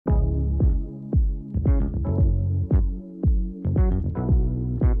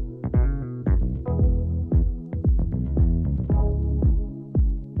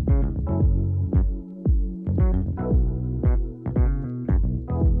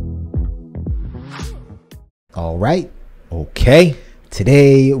All right. Okay.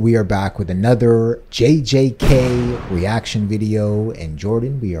 Today we are back with another JJK reaction video. And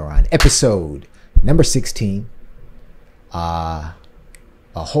Jordan, we are on episode number 16. A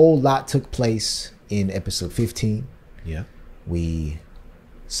whole lot took place in episode 15. Yeah. We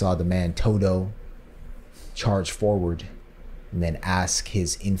saw the man Todo charge forward and then ask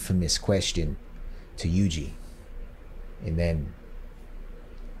his infamous question to Yuji. And then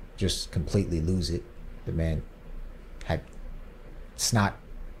just completely lose it. The man had snot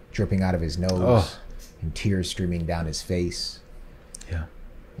dripping out of his nose and tears streaming down his face. Yeah.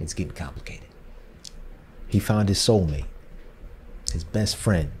 It's getting complicated. He found his soulmate, his best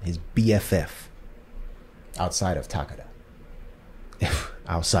friend, his BFF. Outside of Takada.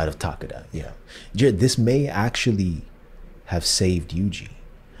 Outside of Takada, yeah. Jared, this may actually have saved Yuji.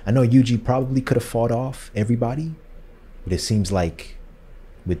 I know Yuji probably could have fought off everybody, but it seems like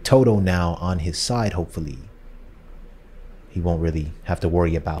with Todo now on his side, hopefully, he won't really have to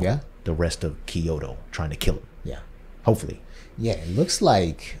worry about the rest of Kyoto trying to kill him. Yeah. Hopefully. Yeah, it looks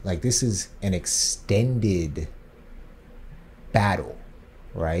like this is an extended battle,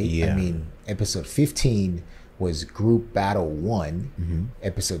 right? Yeah. I mean, episode 15 was group battle 1. Mm-hmm.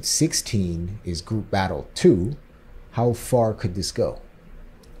 Episode 16 is group battle 2. How far could this go?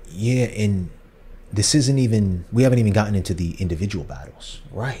 Yeah, and this isn't even, we haven't even gotten into the individual battles.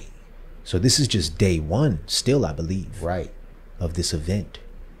 Right. So this is just day 1 still, I believe. Right. Of this event.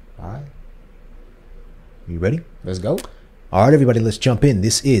 All right. You ready? Let's go. All right, everybody, let's jump in.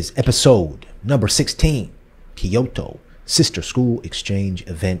 This is episode number 16, Kyoto Sister School Exchange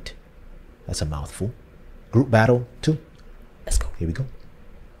Event. That's a mouthful. Group battle 2. Let's go. Here we go.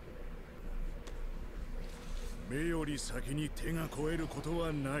 目より先に手が超えること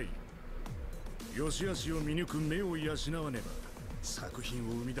はない。良し悪しを見抜く目を養わねば、作品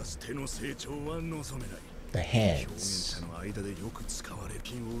を生み出す手の成長は望めない。The 表現 hands 者の間でよく使われる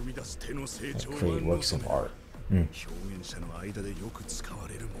品を生み出す手の成長は create 望 works め of ない。 art. 表現者の間でよく使わ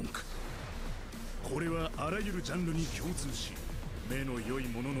れる文句。これはあらゆるジャンルに共通し、目の良い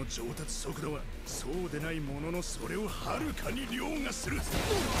ものの上達速度はそうでないもののそれをはるかに凌駕する。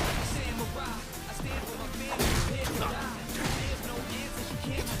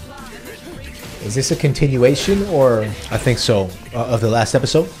Is this a continuation or? I think so. Of the last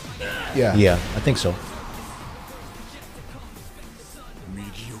episode? Yeah. Yeah, I think so.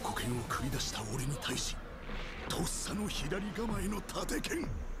 右横剣を繰り出した俺に対し、とっさの左構えの縦剣。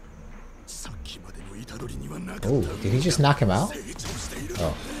さっきまでの虎杖にはなかった。 Oh, did he just knock him out? 成長している。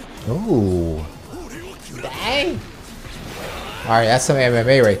 Oh. Dang. All right, that's some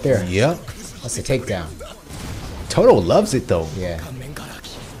MMA right there. Yep. That's a takedown. Toto loves it though. Yeah.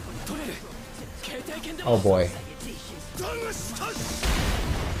 Oh boy.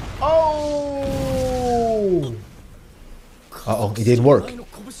 Oh. Uh-oh, it didn't work.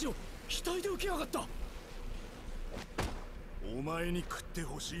 お前に食って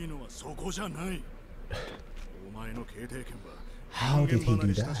ほしいのはそこじゃない。お前の形態剣は How did he do 人間離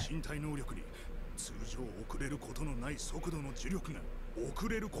れした that? 身体能力に通常遅れることのない速度の磁力が遅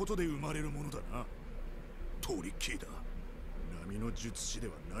れることで生まれるものだな。トリッキーだ。波の術師で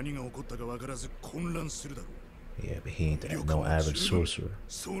は何が起こったか分からず混乱するだろう。 Yeah, but he ain't no average sorcerer.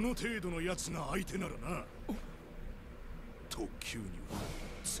 その程度のやつが相手ならな。特急には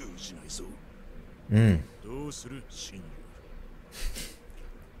通じないぞ。どうする親友。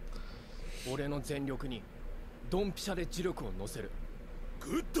俺の全力にドンピシャで磁力を乗せる。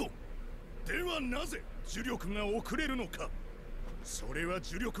グッド。ではなぜ磁力が遅れるのか。それは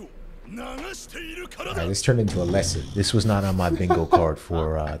磁力を流しているから All だ。 right, this turned into a lesson. This was not on my bingo card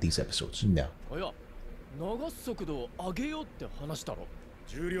for these episodes. No. いや、流す速度を上げようって話だろ。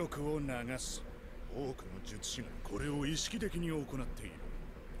重力を流す。多くの術師がこれを意識的に行っている。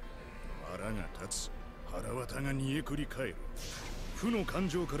腹が立つ。腹渡が煮えくり返る。負の感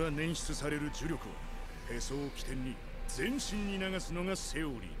情から捻出される重力をへそを起点に全身に流すのがセオ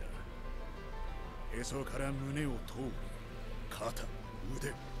リーだ。へそから胸を通り、肩、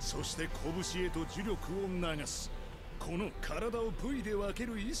腕、そして拳へと重力を流す。この体を部位で分け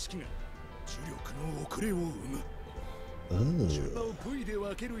る意識が重力の遅れを生む。体を部位で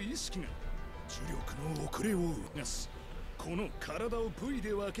分ける意識が重力の遅れを生みます。この体を部位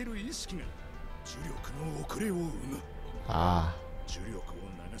で分ける意識が重力の遅れを生む。 Ah. 重力を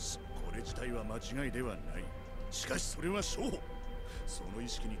流す。これ自体は間違いではない。しかしそれは初歩。その意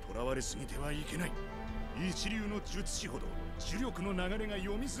識にとらわれすぎてはいけない。一流の術師ほど重力の流れが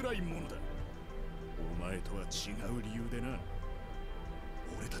読みづらいものだ。お前とは違う理由でな。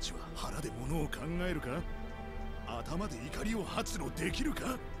俺たちは腹で物を考えるか、頭で怒りを発露できるか。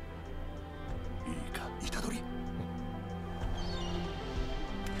いいか、虎杖。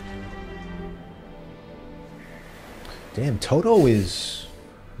Damn, Toto is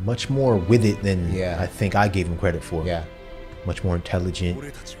much more with it than Yeah. I think I gave him credit for. Yeah. Much more intelligent.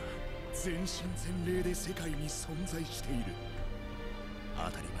 俺たちは全身全霊で世界に存在している。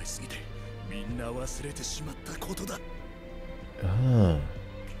当たり前すぎてみんな忘れてしまったことだ。Ah.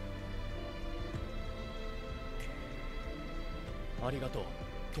 ありがとう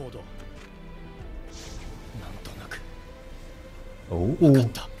東堂。なんとなく Oh. 分かっ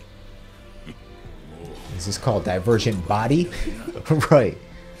た。 Is this called Divergent Body? Right.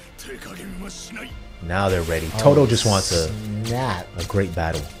 手加減はしない。 Now they're ready. Toto just wants Snap. a great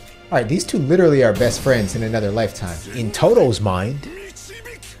battle. All right, these two literally are best friends in another lifetime. In Toto's mind, 導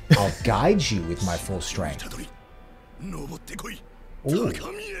く。 I'll guide you with my full strength. たどり、登ってこい。 Ooh.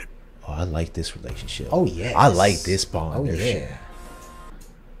 高みへ。 oh, I like this relationship. Oh, yes. I like this bond. Oh, Their yeah. shit.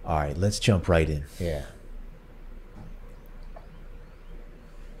 All right, let's jump right in. Yeah.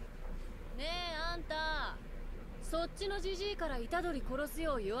 ねえあんた、そっちのジジイから虎杖殺す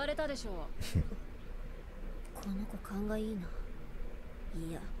よう言われたでしょ。この子勘がいいな。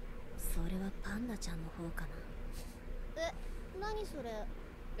いや、それはパンダちゃんの方かな。え、何それ。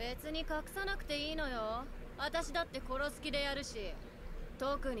別に隠さなくていいのよ。私だって殺す気でやるし。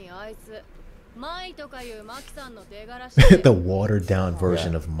特にあいつ、マイとかいうマキさんの出がらしで。 The watered down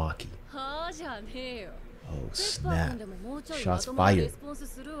version of Maki. はあじゃねえよ。 Oh, ペッパー snap. 君でももうちょいま Shots ともなレ fired. スポンス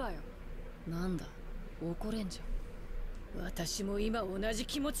するわよ。なんだ、怒れんじゃん。私も今同じ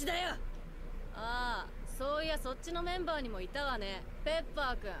気持ちだよ。ああ、そういやそっちのメンバーにもいたわね。ペッ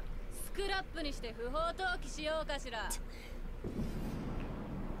パー君、スクラップにして不法投棄しようかしら。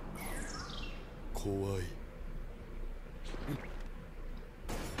怖い。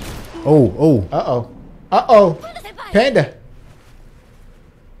 Oh, oh. Uh-oh. Uh-oh. Panda.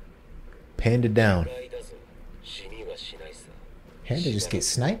 Panda down Panda just gets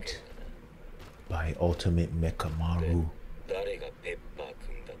sniped? by Ultimate Mechamaru.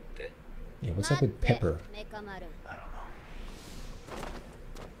 Yeah, what's up with Pepper? メカ丸。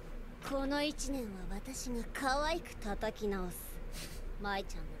この一年は私が可愛く叩き直す。舞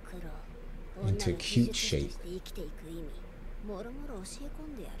ちゃんの苦労。 Into 女の cute 技術師と shape. して生きていく意味。もろもろ教え込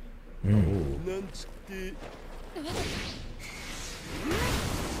んでやる。なんちって。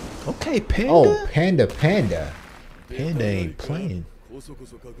 Okay, Panda. Oh, Panda, Panda. Panda ain't playing. こそこ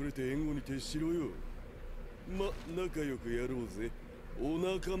そ隠れて援護に徹しろよ。ま、仲良くやろうぜ。お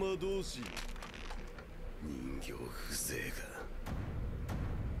仲間同士。人形風情が。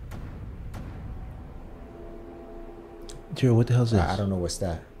 Jared, what the hell's I this? don't know what's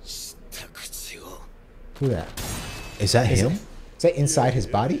that. 知った口を。 Who that? Is that Is him? Is that inside his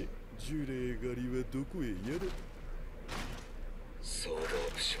body? ジュレー狩りはどこへやだ。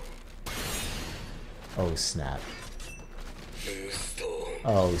 Oh, snap.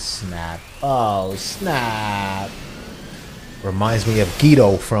 Oh, snap. Oh, snap. Reminds me of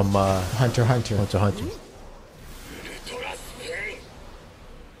Guido from Hunter, Hunter. Hunter x Hunter.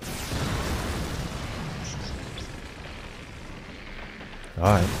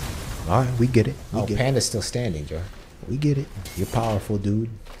 All right, we get it. We Oh, get Panda's still standing, Joe. it. We get it. You're powerful, dude.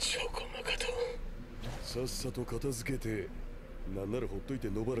 さっさと片付けて。なんならほっといて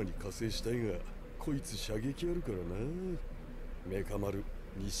野原に加勢したいが、こいつ射撃あるからな。メカ丸、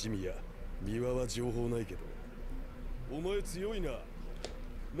西宮、三輪は情報ないけど。お前強いな。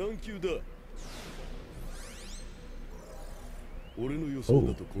何級だ。俺の予想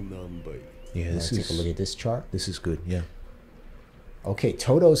だとこんな塩梅。 Yeah, Let's this take a look is at this chart. this is good. Yeah. Okay,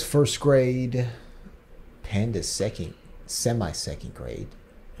 Toto's first grade. Panda's second, semi-second grade.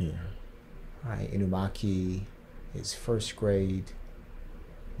 Yeah. All right, Inumaki is first grade.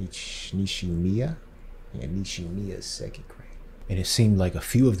 Nishimiya. Yeah, Nishimiya's second grade. And it seemed like a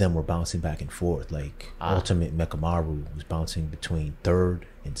few of them were bouncing back and forth. Like Ultimate Mechamaru was bouncing between third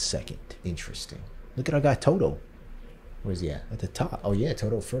and second. Interesting. Look at our guy Toto Where's he at? at the top. Oh, yeah,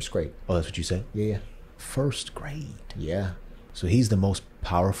 Toto first grade. Oh, that's what you said? Yeah, yeah. First grade. Yeah, So he's the most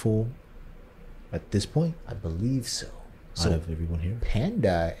powerful at this point I believe so. out So of everyone here.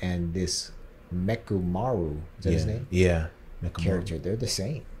 Panda and this Mekumaru, is that yeah. his name? Yeah. Mechamaru. Character, they're the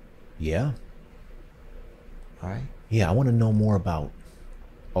same. Yeah. All right. Yeah, I want to know more about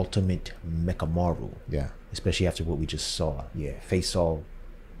Ultimate Mechamaru, Yeah. especially after what we just saw. Yeah. Face all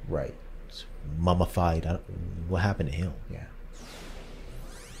Right. mummified. What happened to him? Yeah.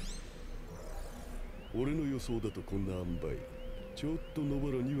 俺の予想だとこんな塩梅。ちょっと野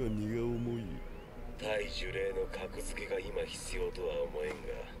原には荷が重い。対呪霊の格付けが今必要とは思えんが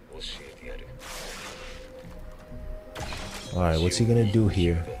教えてやる。 All right, what's he gonna do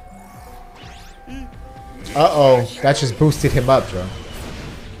here? Uh-oh. That just boosted him up, Joe.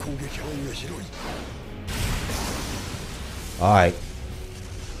 攻撃範囲が広い。All right.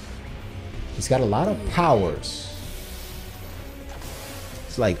 He's got a lot of powers.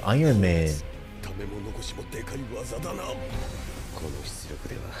 It's like Iron Man. ためも残しもでかい技だな。この出力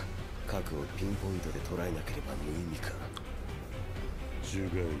では核をピンポイントで捉えなければ無意味か。除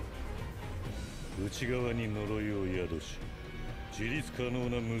外。内側に呪いを宿し、自立可能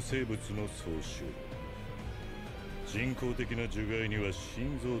な無生物の総称。人工的な除外には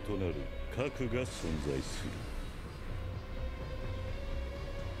心臓となる核が存在する。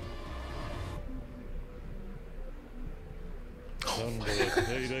パンダは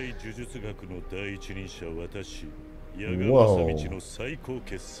傀儡呪術学の第一人者私、矢賀正道の最高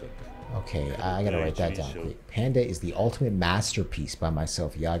傑作。Okay, I gotta write that down quick. Panda is the ultimate masterpiece by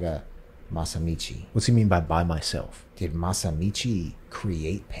myself, Yaga Masamichi. What's he mean by myself? Did Masamichi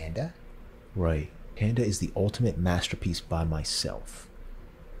create Panda? Right. Panda is the ultimate masterpiece by myself.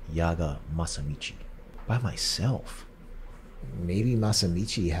 Yaga Masamichi. By myself. Maybe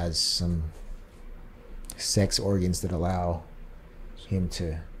Masamichi has some sex organs that allow him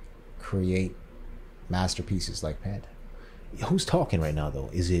to create masterpieces like Panda. Who's talking right now, though?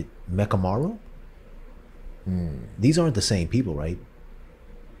 Is it Mekamaru? These aren't the same people, right?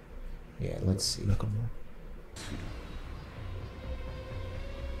 Yeah, let's see. Mekamaru.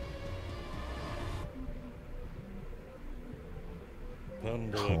 パ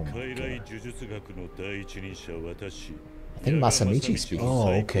ンダは傀儡呪術学の第一人者私。I think Masamichi speaks. Oh,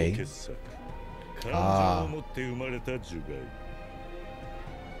 okay. 感情を持って生まれた除外。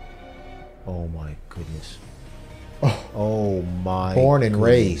Oh my goodness. Oh my Born and goodness.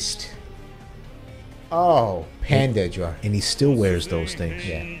 raised. Oh, Panda jar. And he still wears those things.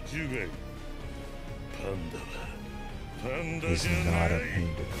 Yeah. He's not a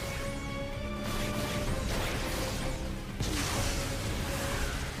panda.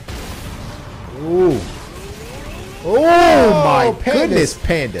 Ooh. Oh my Panda's goodness,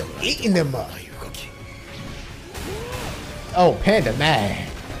 Panda. Eating them up. Oh, Panda, man.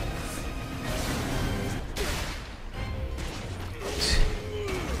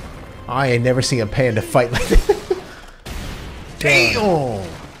 I ain't never seen a panda fight like that. Damn.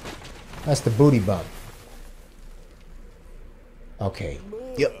 That's the booty bump. Okay.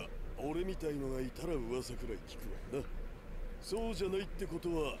 Yep. 俺みたいのがいたら噂くらい聞くわな。そうじゃないってこ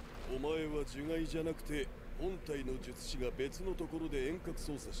とは、お前は除外じゃなくて本体の術師が別のところで遠隔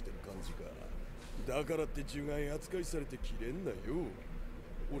操作してる感じか。だからって除外扱いされてきれんなよ。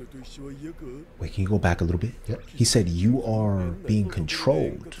俺と一緒は嫌か? Wait, can you go back a little bit? Yep. He said you are being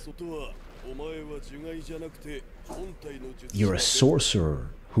controlled. You're a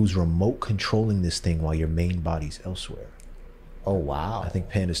sorcerer who's remote controlling this thing while your main body's elsewhere. Oh, wow. I think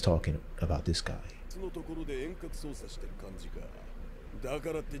Panda's talking about this guy.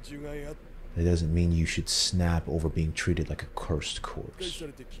 That doesn't mean you should snap over being treated like a cursed corpse.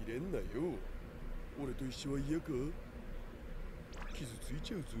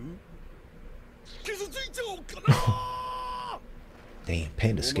 Damn,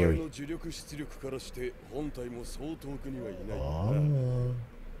 Panda's scary.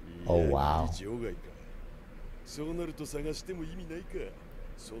 Oh, wow.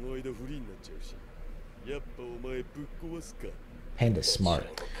 Panda's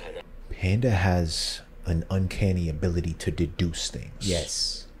smart. Panda has an uncanny ability to deduce things.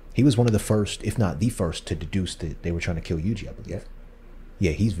 Yes. He was one of the first, if not the first, to deduce that they were trying to kill Yuji, I believe.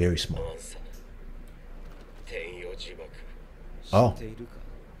 Yeah, he's very smart. Oh.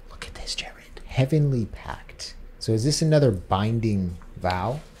 Look at this, Jared. Heavenly Pact. So is this another binding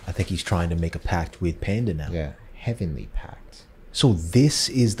vow? I think he's trying to make a pact with Panda now. Yeah. Heavenly Pact. So this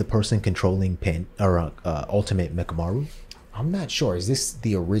is the person controlling Ultimate Mekamaru? I'm not sure. Is this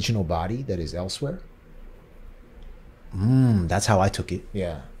the original body that is elsewhere? That's how I took it.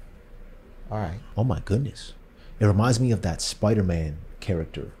 Yeah. All right. Oh my goodness. It reminds me of that Spider-Man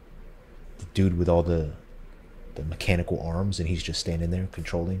character. The dude with all the mechanical arms and he's just standing there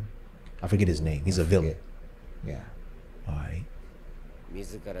controlling. I forget his name. He's a villain. Yeah. All right.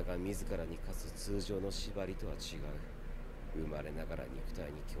 自らが自らに課す通常の縛りとは違う。生まれながら肉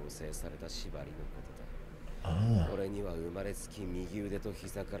体に強制された縛りのことだ。俺には生まれつき右腕と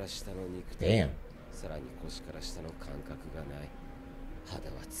膝から下の肉体、さらに腰から下の感覚がない。肌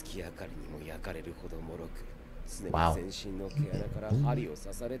は月明かりにも焼かれるほど脆く、常に全身の毛穴から針を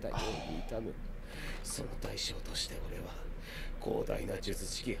刺されたように痛む。その代償として俺は広大な術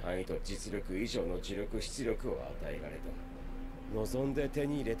式範囲と実力以上の呪力出力を与えられた。望んで手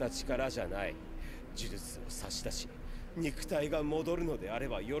に入れた力じゃない。呪術を差し出し、肉体が戻るのであれ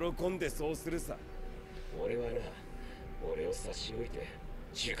ば喜んでそうするさ。俺はな、俺を差し置いて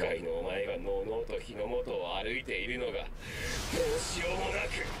樹海のお前がのうのうと日の元を歩いているのがどうしようもな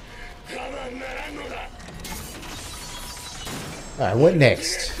く我慢ならんのだ。 Alright, what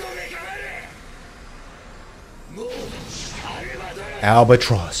next?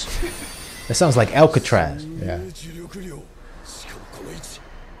 Albatross. That sounds like Alcatraz. Yeah.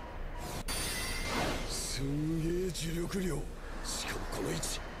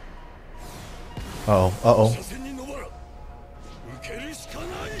 Uh-oh, uh-oh.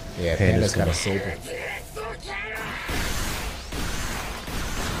 Yeah, Panda's got a saber.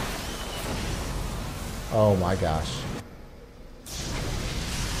 Oh my gosh.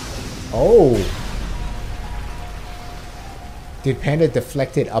 Oh. Did Panda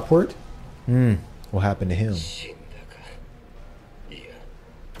deflect it upward? What happened to him?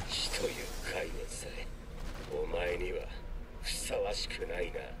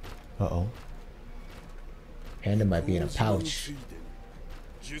 Uh-oh. Panda might be in a pouch.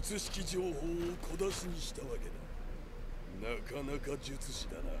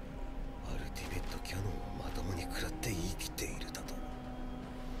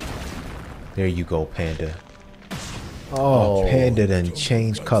 There you go, Panda. Oh, Panda done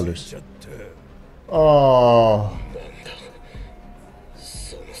changed colors. Oh.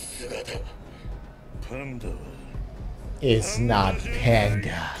 It's not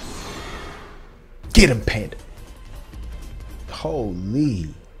Panda. Get him, Panda.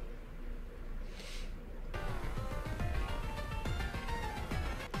 Holy.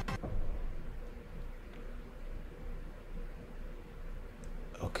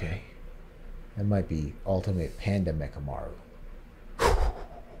 Okay. That might be Ultimate Panda Mechamaru.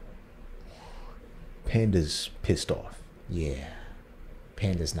 Panda's pissed off. Yeah.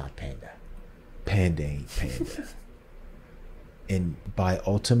 Panda's not Panda. Panda ain't Panda. And by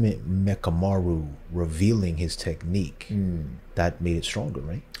Ultimate Mechamaru revealing his technique, that made it stronger,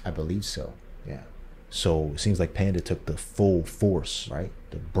 right? I believe so. Yeah. So it seems like Panda took the full force, Right.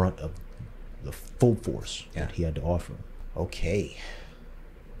 the brunt of the full force that he had to offer. Okay.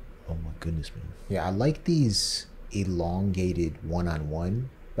 Oh my goodness, man. Yeah, I like these elongated one-on-one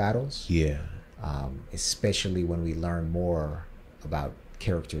battles. Yeah. Especially when we learn more about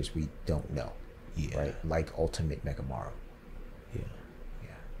characters we don't know. Yeah. Right? Like Ultimate Mechamaru. Yeah. Yeah.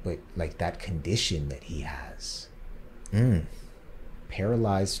 But like that condition that he has.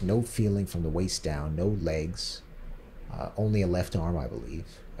 Paralyzed, no feeling from the waist down, no legs, only a left arm, I believe.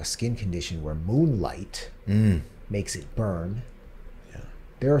 A skin condition where moonlight makes it burn. Yeah.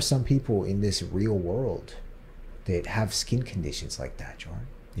 There are some people in this real world that have skin conditions like that, Jordan.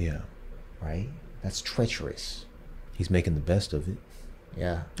 Yeah. Right? That's treacherous. He's making the best of it.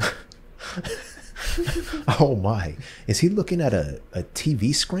 Yeah. Oh my. Is he looking at a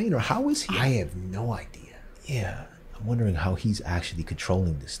TV screen or how is he? I have no idea. Yeah. I'm wondering how he's actually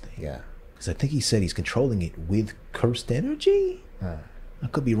controlling this thing. Yeah. Because I think he said he's controlling it with cursed energy. I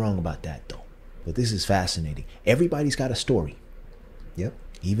could be wrong about that though. But this is fascinating. Everybody's got a story. Yep.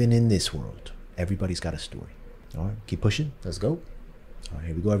 Even in this world, everybody's got a story. All right, keep pushing. Let's go. All right,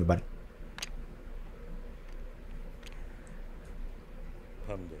 here we go, everybody.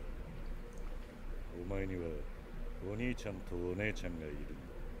 Panda, お前にはお兄ちゃんとお姉ちゃんがいる。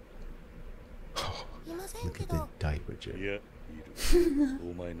いません Look け at the ど diaper, Jay. いや、いる。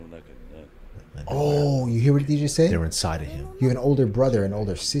お前の中にな。 Oh, you hear what he just said? They're inside of him. You have an older brother and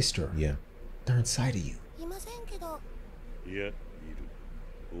older sister. Yeah. They're inside of you. いませんけどいや、いる。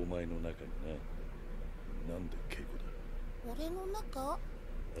お前の中にな。なんで敬語だ。俺の中あ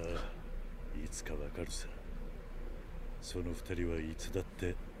あ、いつかわかるさ。その二人はいつだっ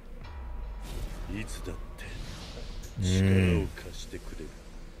て、いつだって力を貸してくれる。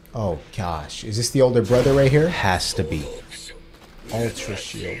Oh gosh. Is this the older brother right here? Has to be. Ultra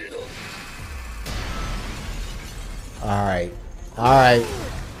Shield. Alright. Alright.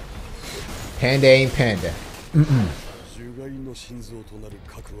 Panda ain't Panda. 獣害の心臓となる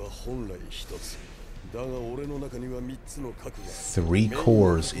核は本来一つ。だが俺の中には三つの核が。 3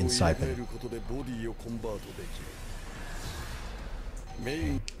 cores inside 変え them. ることでボディをコンバートできる。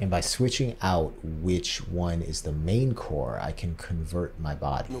 And by switching out which one is the main core, I can convert my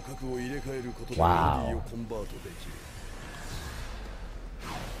body. の核を入れ替えることでボデ Wow. ィをコンバートできる。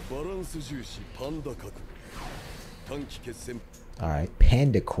バランス重視パンダ核。短期決戦。 Alright.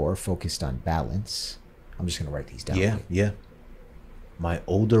 Panda core focused on balance. I'm just going to write these down. Yeah, yeah. My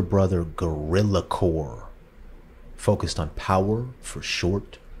older brother, Gorilla Core. Focused on power for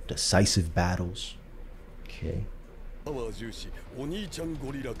short, decisive battles. Okay. パワー重視お兄ちゃん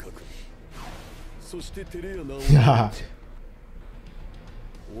ゴリラ核。そしてテレアナを Yeah.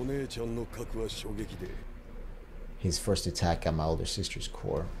 お姉ちゃんの核は衝撃で His first attack at my older sister's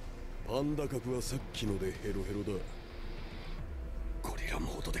core. パンダ角はさっきのでヘロヘロだ。ゴリラモ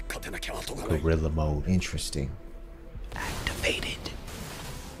ードで勝てなきゃ後がない。 Gorilla mode. Interesting. Activated.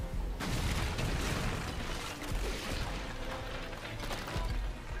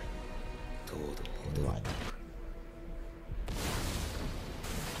 What?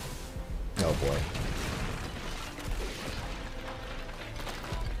 Oh boy.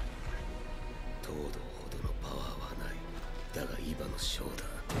 東堂ほどのパワーはない。だが今のショーだ。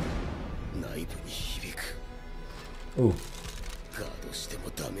内部に響く。 Ooh. ガードしても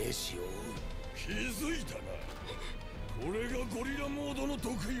ダメージを負う。気づいたな。これがゴリラモードの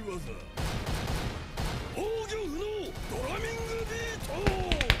得意技。防御不能ドラミングビート。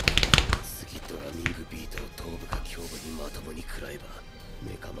次ドラミングビートを頭部か胸部にまともに食らえば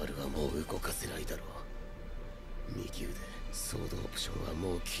メカ丸はもう動かせないだろう。右腕ソードオプションは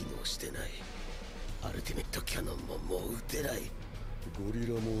もう機能してない。アルティメットキャノンももう撃てない。ゴリ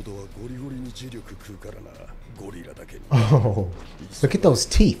ラモードはゴリゴリに磁力食うからな。ゴリラだけに。 Oh, look at those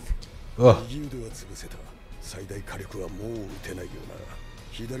teeth. Ugh. 右腕は潰せた。最大火力はもう撃てないよな。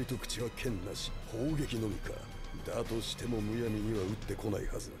左と口は剣なし、砲撃のみか。だとしてもむやみには撃ってこない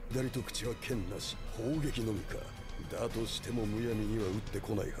はず。左と口は剣なし、砲撃のみか。だとしてもむやみには撃って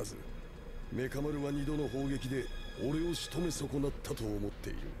こないはず。メカ丸は2度の砲撃で俺を仕留め損なったと思っ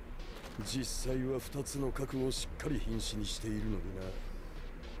ている。実際は2つの核をしっかり瀕死にしているのにな。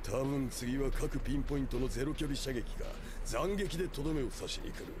多分次は各ピンポイントのゼロ距離射撃か斬撃でとどめを刺し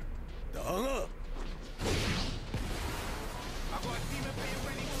に来る。だが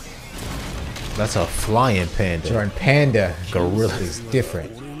That's a flying panda. Jordan, Panda gorilla is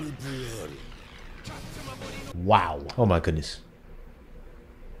different. Wow. Oh my goodness.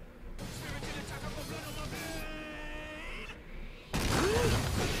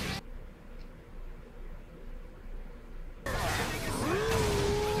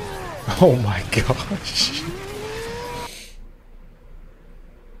 Oh my gosh.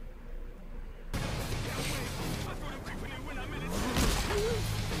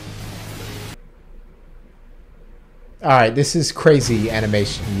 All right, this is crazy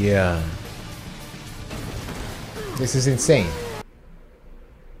animation. Yeah. This is insane.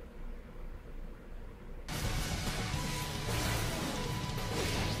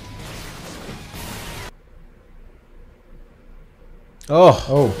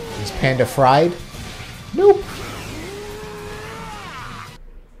 Oh, is Panda fried? Nope.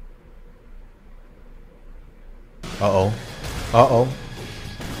 Uh-oh. Uh-oh.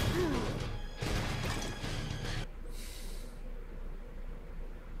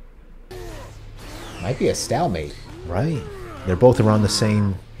 Might be a stalemate. Right. They're both around the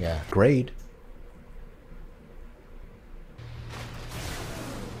same grade.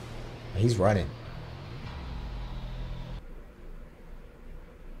 He's running.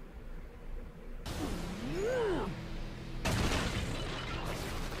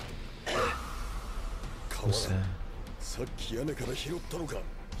 What's that?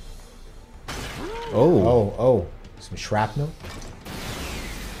 Oh, some shrapnel.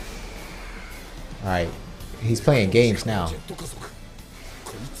 All right, he's playing games now.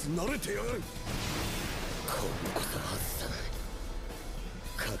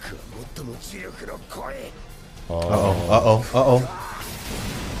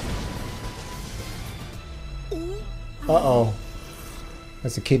 Uh-oh.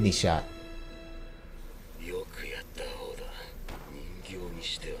 That's a kidney shot.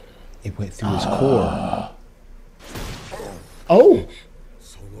 It went through his core. Oh!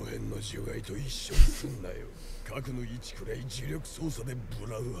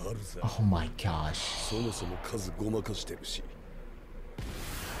 Oh my gosh.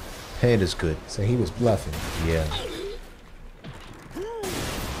 Panda's good. So he was bluffing. Yeah.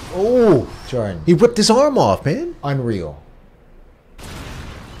 Oh, Jordan. He ripped his arm off, man. Unreal.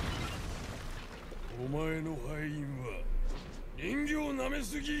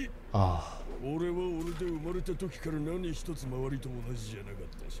 Oh. 俺は俺で生まれた時から何一つ周りと同じじゃなか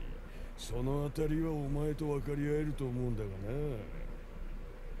ったし、そのあたりはお前と分かり合えると思うんだがな。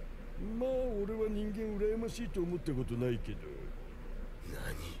まあ俺は人間羨ましいと思ったことないけど。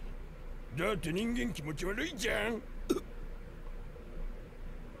何？だって人間気持ち悪いじゃん。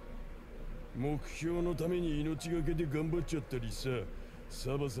目標のために命がけで頑張っちゃったりさ、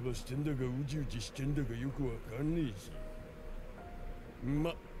サバサバしてんだかうじうじしてんだかよくわかんねえし。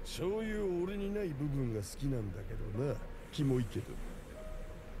ま、そういう俺にない部分が好きなんだけどな。キモいけど。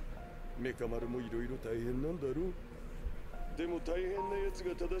メカ丸もいろいろ大変なんだろう。でも大変なやつ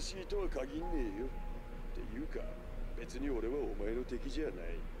が正しいとは限んねえよ。っていうか、別に俺はお前の敵じゃない。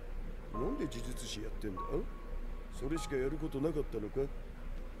なんで呪術師やってんだ？それしかやることなかったのか？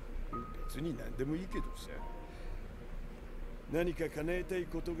別に何でもいいけどさ。何か叶えたい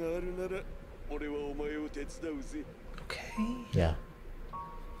ことがあるなら俺はお前を手伝うぜ。 Okay. Yeah.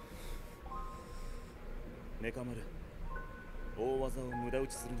 メカ丸、大技を無駄打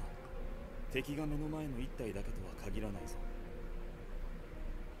ちするな。敵が目の前の一体だけとは限らないぞ。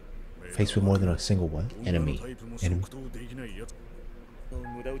 Faced with more than a single one enemy.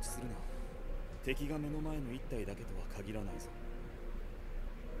 無駄打ちするな。敵が目の前の一体だけとは限らないぞ。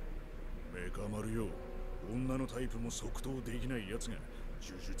メカ丸よ、女のタイプも即答できない奴が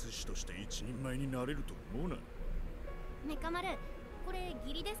呪術師として一人前になれると思うな。メカ丸、これ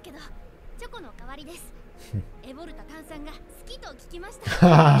義理ですけどチョコの代わりです。エボルタ炭酸が好きと聞きました。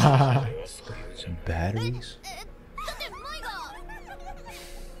Batteries? だってマイが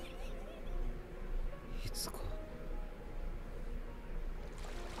いつか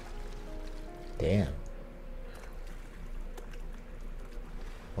Damn.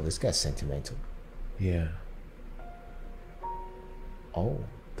 Oh, this guy's sentimental. Yeah. Oh.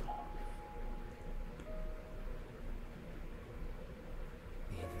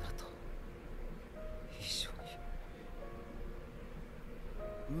 みんなと一緒に。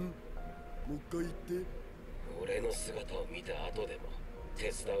もう一回言って。俺の姿を見た後でも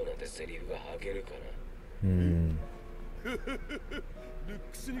手伝うなんてセリフが吐けるかな。ルッ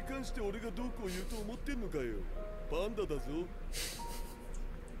クスに関して俺がどうこう言うと思ってんのかよ。パンダだぞ。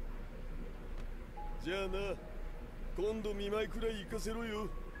じゃあな、今度見舞いくらい行かせろよ。うる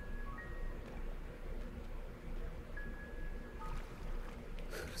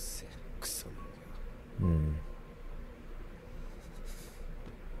せえクソ人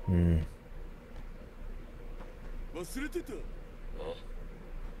形。忘れてた。あ、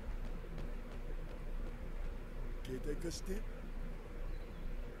携帯貸して。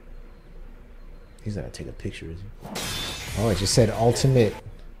 He's not gonna take a picture, is he? Oh, it just said ultimate.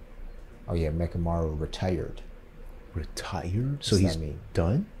 Oh yeah, Mechamaru retired. Retired? So Does he's that mean?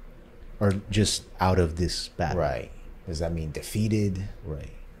 done? Or just out of this battle? Right. Does that mean defeated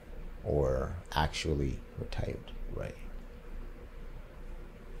Right. or actually retired? Right.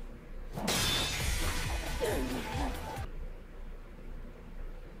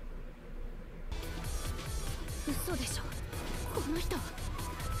 嘘でしょ、この人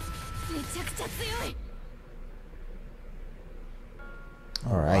めちゃくちゃ強い。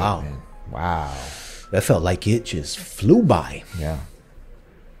 All right, Wow. man. Wow. That felt like it just flew by. Yeah.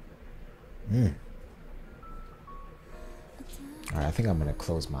 All right, I think I'm gonna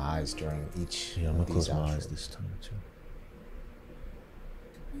close my eyes during each. Yeah, I'm of gonna close these my eyes outros. this time too.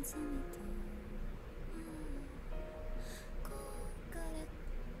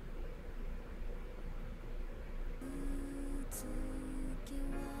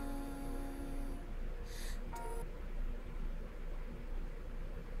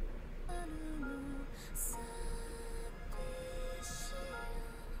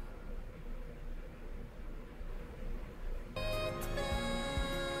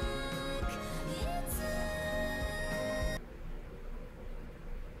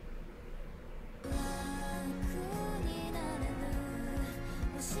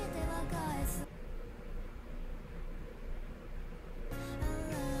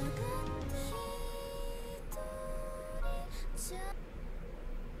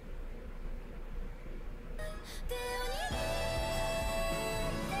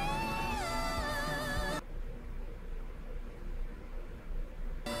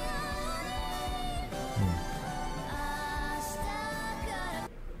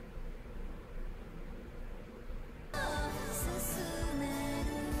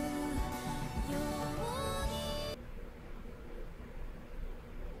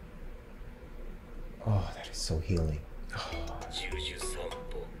 Oh, that is so healing. ジュジュ散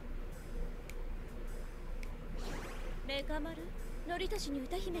歩。メカ丸、ノリトシに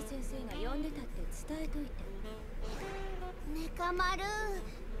歌姫先生が呼んでたって伝えといて。メカ丸、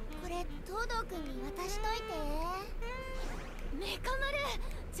これ東堂くんに渡しといて。メカ丸、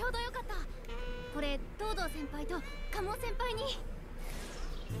ちょうどよかった。これ東堂先輩と鴨先輩に。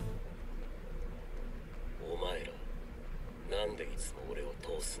お前ら、なんでいつも俺を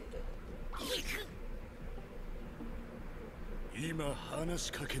通すんだ。今話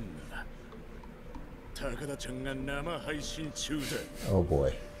しかけんな。高田ちゃんが生配信中だ。 Oh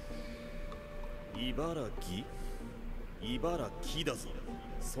boy. 茨城？茨城だぞ。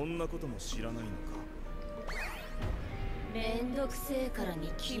そんなことも知らないのか。めんどくせえから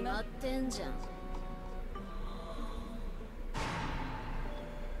に決まってんじゃん。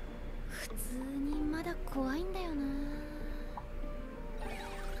普通にまだ怖いんだよな。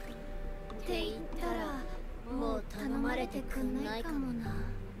って言ったらもうてくんないかもな。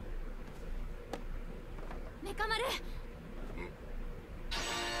メカ丸、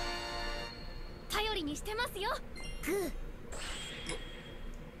頼りにしてますよ。グー。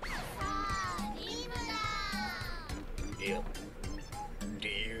さあリムだ。いや、理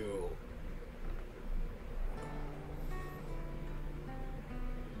由を。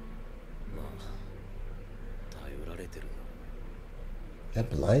まあ、頼られてるな。 That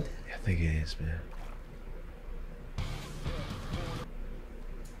blood? I think it is, man.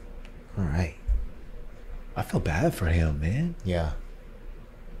 All right. I feel bad for him, man. Yeah.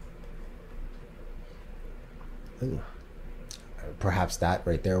 Ugh. Perhaps that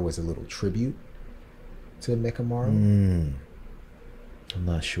right there was a little tribute to Mekamaru. I'm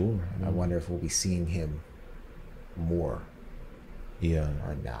not sure. I wonder if we'll be seeing him more Yeah.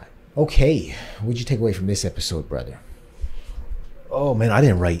 or not. Okay. What'd you take away from this episode, brother? Oh man, I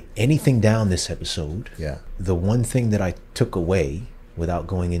didn't write anything down this episode. Yeah. The one thing that I took away, without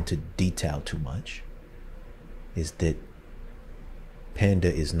going into detail too much, is that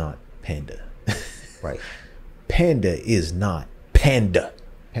Panda is not Panda. Right. Panda is not Panda.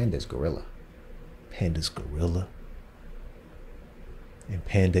 Panda's gorilla. Panda's gorilla. And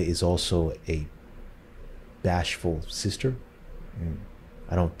Panda is also a bashful sister.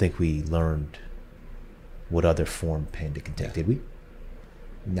 I don't think we learned what other form Panda can take, Yeah. did we?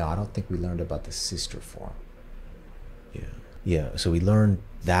 No, I don't think we learned about the sister form. Yeah, so we learned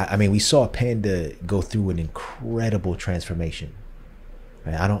that. I mean, we saw Panda go through an incredible transformation.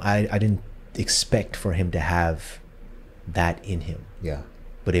 Right? I didn't expect for him to have that in him. Yeah.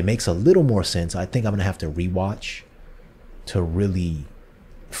 But it makes a little more sense. I think I'm gonna have to rewatch to really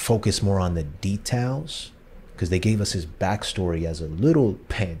focus more on the details, because they gave us his backstory as a little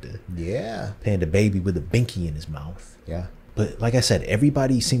panda. Yeah. Panda baby with a binky in his mouth. Yeah. But like I said,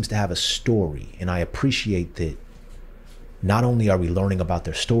 everybody seems to have a story, and I appreciate that. Not only are we learning about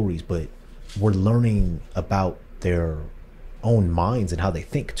their stories, but we're learning about their own minds and how they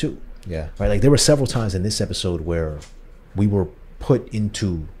think too. Yeah. Right? Like there were several times in this episode where we were put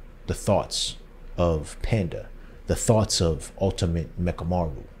into the thoughts of Panda, the thoughts of Ultimate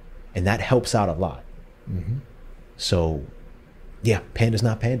Mekamaru, and that helps out a lot. So, yeah, Panda's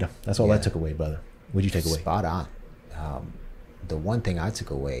not Panda. That's all I took away, brother. What'd you take away? Spot on. The one thing I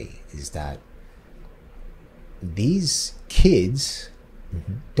took away is that these kids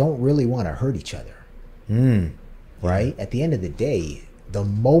don't really want to hurt each other. Right? At the end of the day, the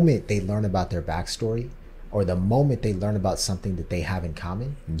moment they learn about their backstory, or the moment they learn about something that they have in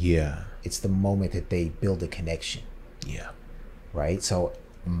common, Yeah. it's the moment that they build a connection. Yeah. Right? So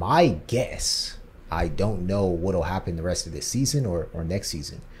my guess, I don't know what'll happen the rest of this season or next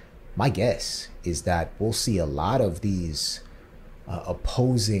season. My guess is that we'll see a lot of these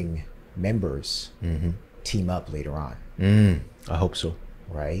opposing members team up later on. I hope so.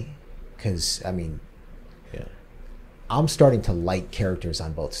 Right? Because, I mean, Yeah. I'm starting to like characters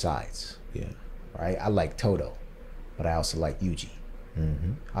on both sides. Yeah. Right? I like Toto, but I also like Yuji.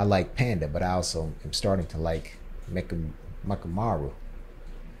 I like Panda, but I also am starting to like Mekamaru.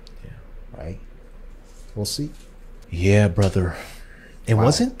 Yeah. Right? We'll see. Yeah, brother. And Wow.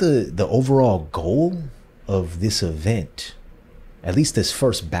 wasn't the overall goal of this event, at least this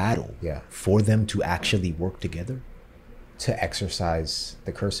first battle, Yeah. for them to actually work together? To exercise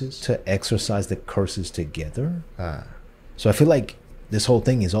the curses? To exercise the curses together? So I feel like this whole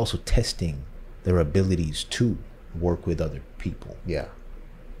thing is also testing their abilities to work with other people. Yeah.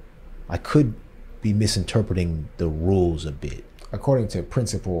 I could be misinterpreting the rules a bit. According to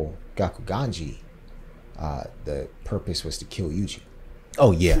Principal Gakuganji, the purpose was to kill Yuji.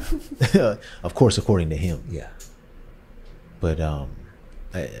 Oh, yeah. Of course, according to him. Yeah. But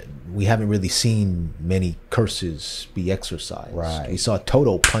we haven't really seen many curses be exercised. Right. We saw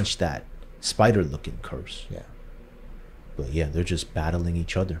Toto punch that spider-looking curse. Yeah. But yeah, they're just battling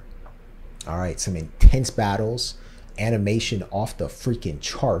each other. All right. Some intense battles. Animation off the freaking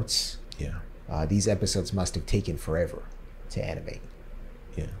charts. Yeah. These episodes must have taken forever to animate.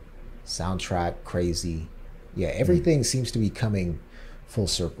 Yeah. Soundtrack, crazy. Yeah, everything seems to be coming full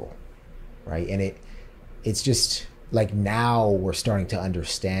circle. Right? And it's just like now we're starting to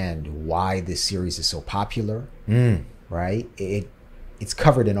understand why this series is so popular. Right? It's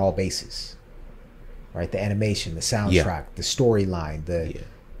covered in all bases. Right? The animation, the soundtrack, the storyline,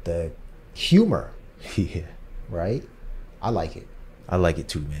 the humor. Yeah. Right? I like it. I like it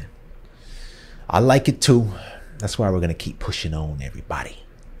too, man. I like it too. That's why we're going to keep pushing on, everybody,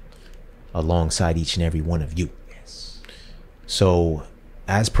 alongside each and every one of you. Yes. So,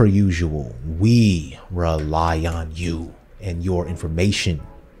 as per usual, we rely on you and your information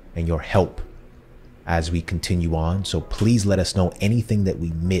and your help as we continue on. So please let us know anything that we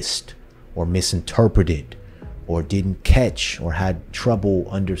missed or misinterpreted or didn't catch or had trouble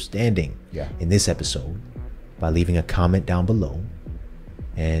understanding in this episode by leaving a comment down below.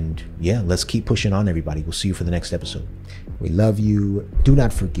 And yeah, let's keep pushing on, everybody. We'll see you for the next episode. We love you. Do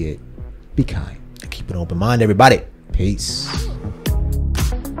not forget, be kind. Keep an open mind, everybody. Peace.